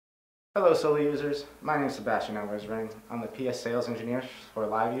Hello Solo users, my name is Sebastian Alvarez-Ring. I'm the PS Sales Engineer for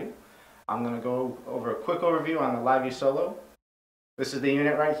LiveU. I'm going to go over a quick overview on the LiveU Solo. This is the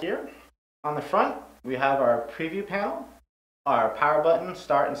unit right here. On the front, we have our preview panel, our power button,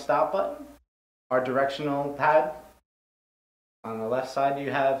 start and stop button, our directional pad. On the left side,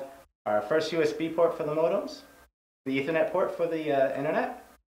 you have our first USB port for the modems, the Ethernet port for the internet.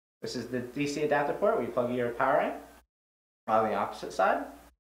 This is the DC adapter port where you plug your power in. On the opposite side,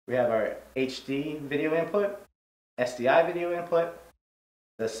 we have our HD video input, SDI video input,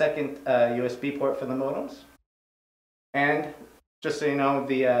 the second USB port for the modems, and just so you know,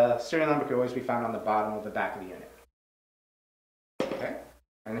 the serial number can always be found on the bottom of the back of the unit. Okay,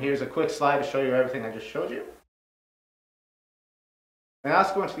 and here's a quick slide to show you everything I just showed you. And now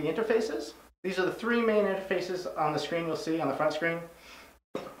let's go into the interfaces. These are the three main interfaces on the screen you'll see on the front screen.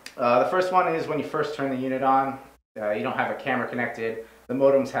 The first one is when you first turn the unit on. You don't have a camera connected. The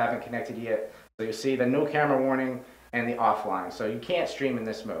modems haven't connected yet. So you see the no camera warning and the offline. So you can't stream in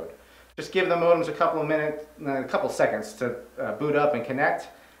this mode. Just give the modems a couple seconds to boot up and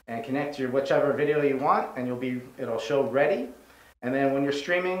connect your whichever video you want, and it'll show ready. And then when you're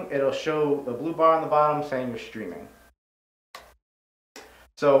streaming, it'll show the blue bar on the bottom saying you're streaming.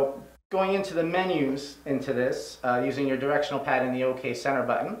 So going into the menus into this, using your directional pad and the OK center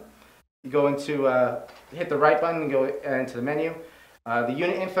button, you go into, hit the right button and go into the menu. The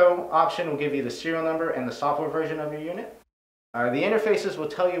unit info option will give you the serial number and the software version of your unit. The interfaces will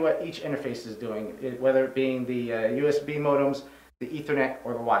tell you what each interface is doing, whether it being the USB modems, the Ethernet,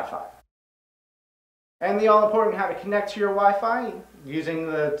 or the Wi-Fi. And the all-important how to connect to your Wi-Fi using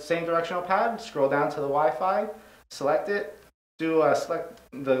the same directional pad. Scroll down to the Wi-Fi, select it, select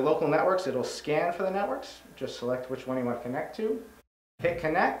the local networks. It'll scan for the networks. Just select which one you want to connect to. Hit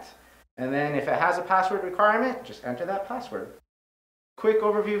connect, and then if it has a password requirement, just enter that password. Quick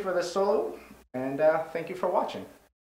overview for the Solo, and thank you for watching.